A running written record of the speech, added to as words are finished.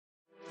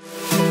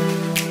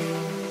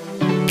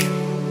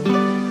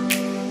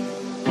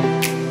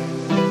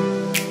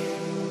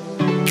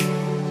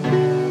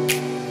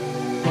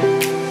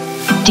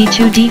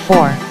d2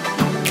 d4.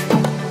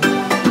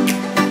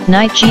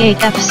 Knight g8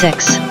 f6.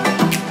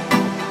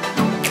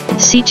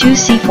 c2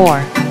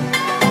 c4.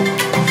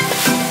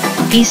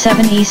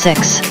 e7 e6.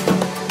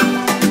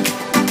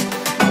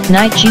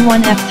 Knight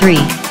g1 f3.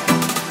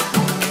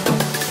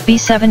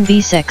 b7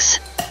 b6.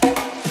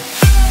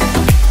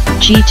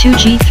 g2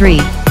 g3.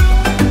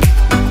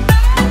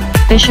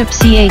 Bishop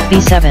c8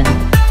 b7.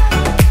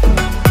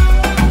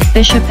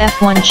 Bishop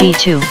f1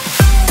 g2.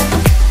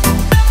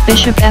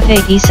 Bishop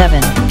f8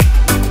 e7.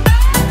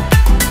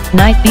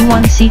 Knight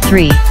b1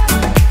 c3.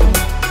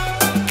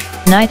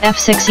 Knight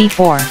f6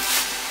 e4.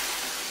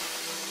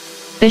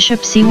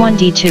 Bishop c1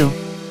 d2.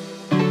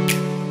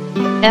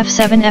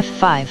 f7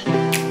 f5.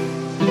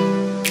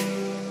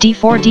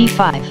 d4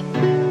 d5.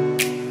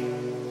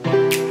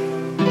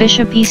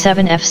 Bishop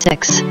e7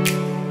 f6.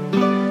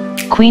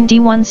 Queen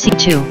d1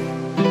 c2.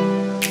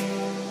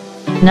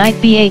 Knight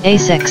b8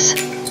 a6.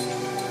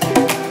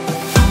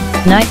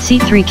 Knight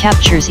c3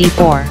 captures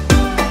e4.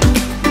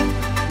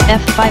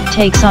 f5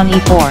 takes on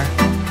e4.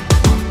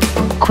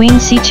 Queen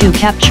c2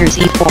 captures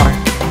e4.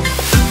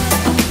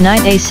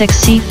 Knight a6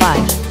 c5.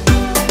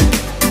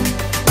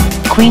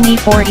 Queen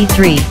e4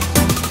 e3.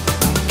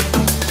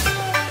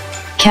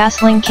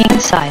 Castling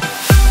kingside.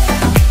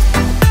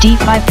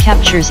 d5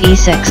 captures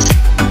e6.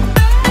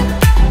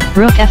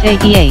 Rook f8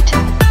 e8.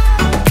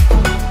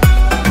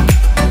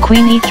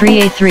 Queen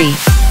e3 a3.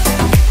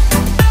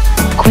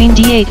 Queen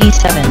d8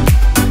 e7.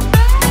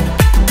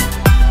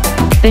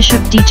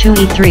 Bishop d2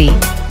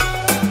 e3.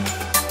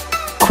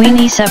 Queen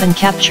e7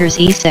 captures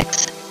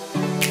e6.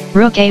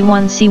 Rook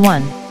a1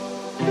 c1.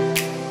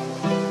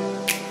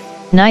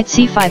 Knight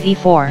c5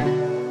 e4.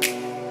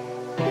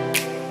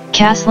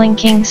 Castling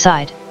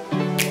kingside.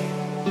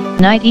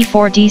 Knight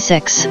e4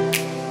 d6.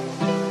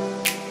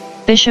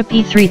 Bishop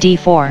e3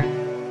 d4.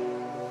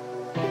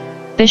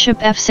 Bishop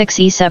f6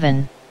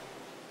 e7.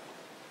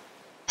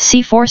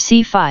 c4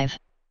 c5.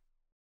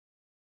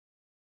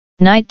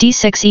 Knight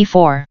d6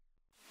 e4.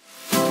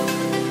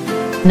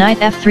 Knight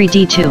f3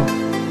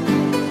 d2.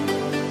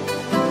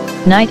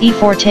 Knight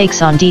e4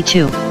 takes on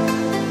d2.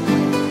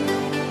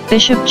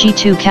 Bishop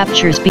g2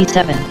 captures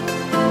b7.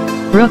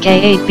 Rook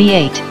a8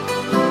 b8.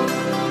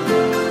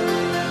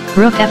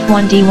 Rook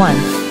f1 d1.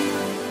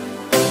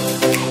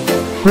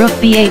 Rook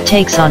b8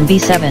 takes on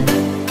b7.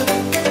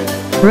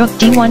 Rook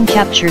d1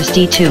 captures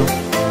d2.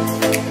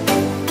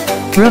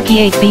 Rook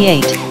e8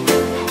 b8.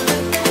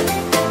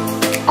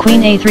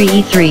 Queen a3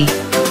 e3.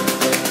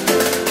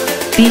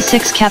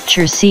 b6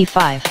 captures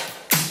c5.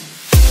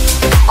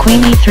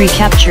 Queen e3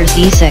 captures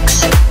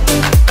e6.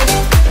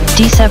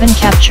 d7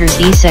 captures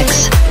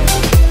e6.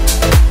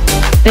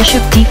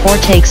 Bishop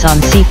d4 takes on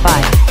c5.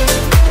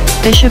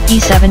 Bishop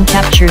e7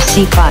 captures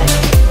c5.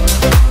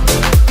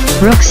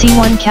 Rook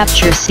c1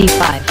 captures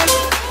c5.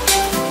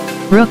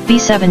 Rook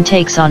b7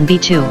 takes on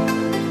b2.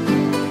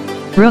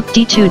 Rook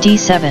d2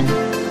 d7.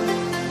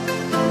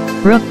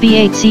 Rook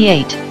b8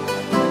 c8.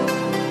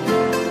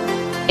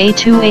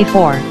 a2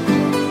 a4.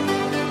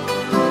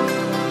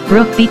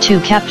 Rook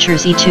b2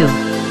 captures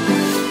e2.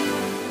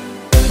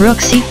 Rook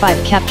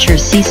c5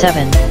 captures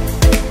c7.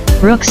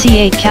 Rook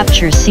c8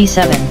 captures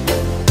c7.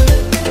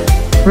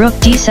 Rook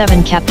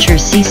d7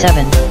 captures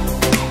c7.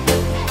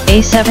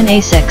 a7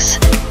 a6.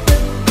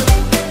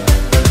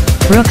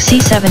 Rook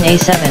c7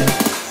 a7.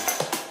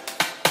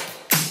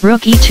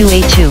 Rook e2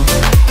 a2.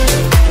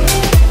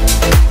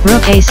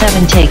 Rook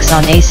a7 takes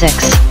on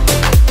a6.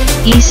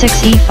 e6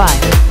 e5.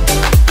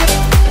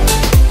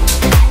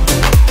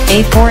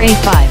 a4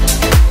 a5.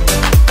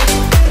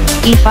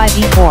 e5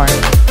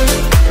 e4.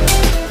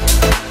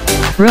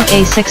 Rook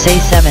a6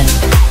 a7.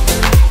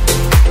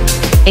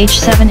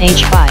 h7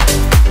 h5.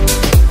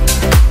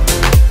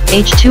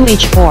 h2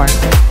 h4.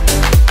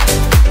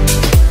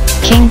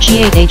 King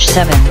g8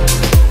 h7.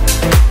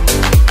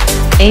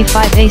 a5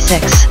 a6.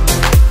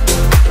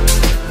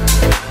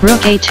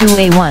 Rook a2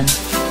 a1.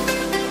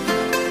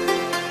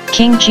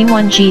 King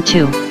g1 g2.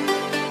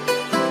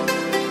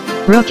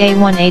 Rook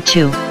a1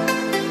 a2.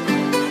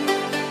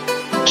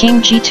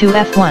 King g2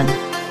 f1.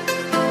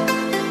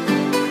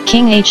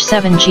 King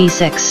h7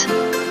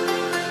 g6.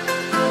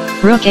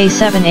 Rook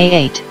a7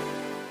 a8.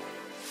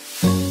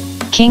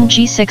 King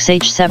g6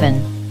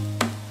 h7.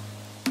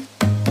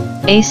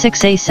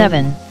 a6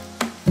 a7.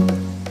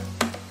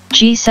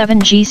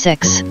 g7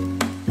 g6.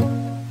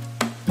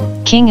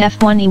 King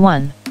f1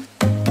 e1.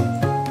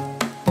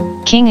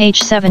 King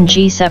h7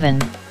 g7.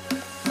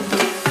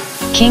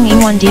 King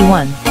e1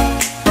 d1.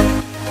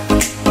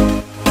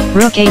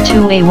 Rook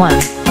a2 a1.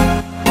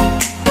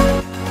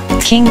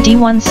 King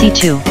d1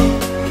 c2.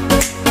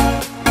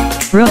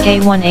 Rook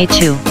a1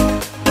 a2.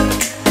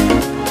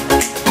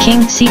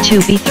 King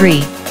c2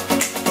 b3.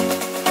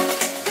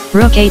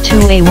 Rook a2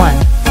 a1.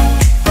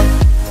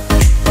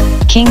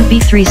 King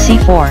b3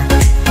 c4.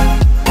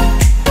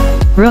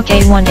 Rook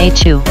a1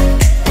 a2.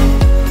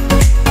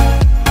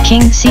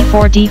 King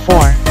c4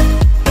 d4.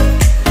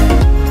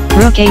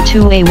 Rook a2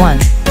 a1.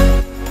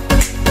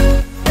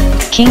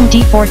 King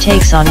d4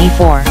 takes on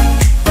e4.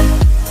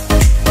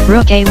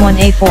 Rook a1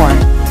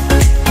 a4.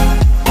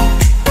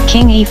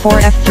 King e4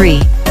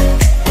 f3.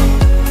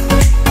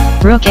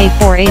 Rook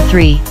a4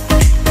 a3.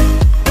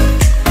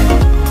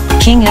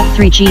 King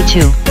f3 g2.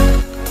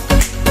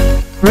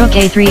 Rook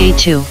a3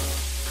 a2.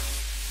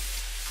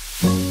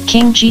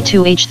 King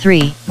g2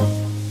 h3.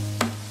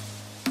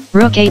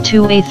 Rook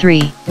a2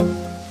 a3.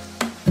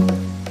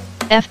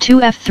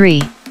 f2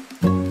 f3.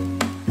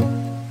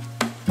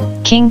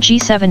 King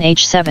g7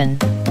 h7.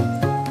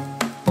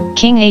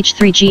 King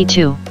h3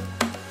 g2.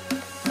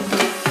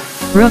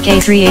 Rook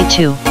a3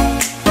 a2.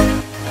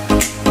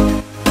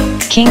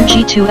 King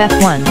g2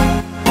 f1.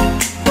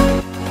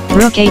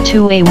 Rook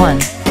a2 a1.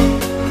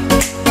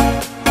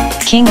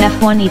 King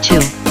f1 e2.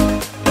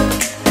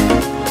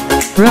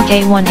 Rook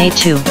a1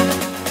 a2.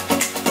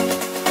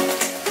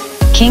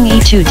 King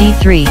e2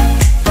 d3.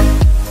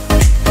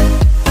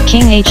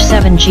 King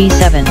h7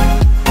 g7.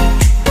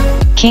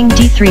 King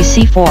d3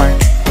 c4.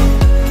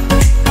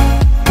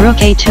 Rook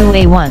a2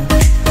 a1.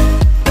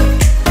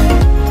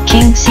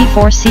 King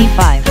c4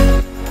 c5.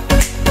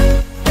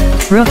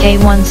 Rook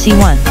a1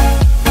 c1.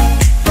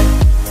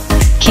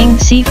 King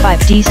c5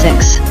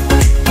 d6.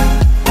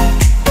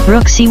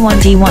 Rook c1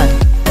 d1.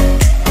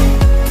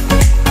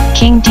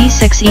 King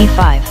d6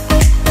 e5.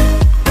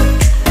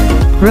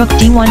 Rook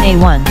d1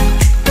 a1.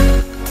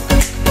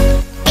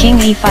 King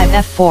e5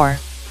 f4.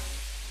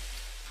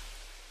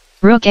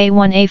 Rook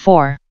a1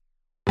 a4.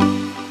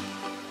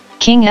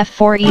 King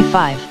f4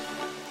 e5.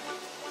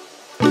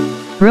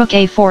 Rook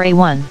a4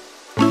 a1.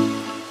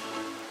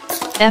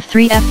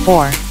 f3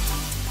 f4.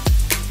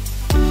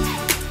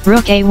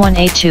 Rook a1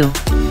 a2.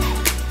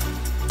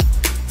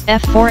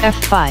 f4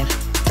 f5.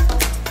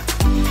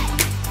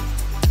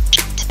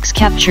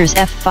 Captures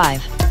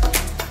f5.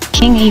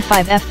 King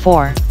e5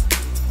 f4.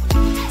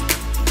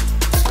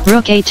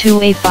 Rook a2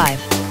 a5.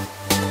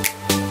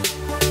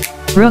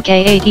 Rook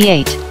a8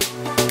 e8.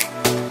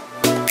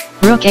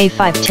 Rook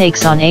a5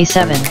 takes on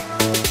a7.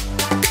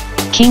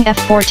 King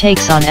f4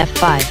 takes on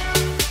f5.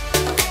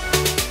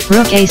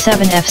 Rook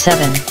a7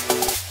 f7.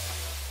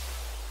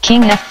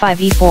 King f5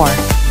 e4.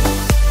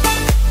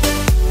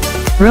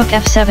 Rook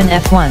f7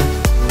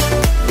 f1.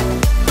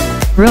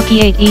 Rook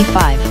e8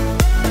 e5.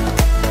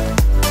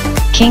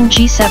 King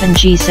g7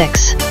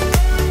 g6.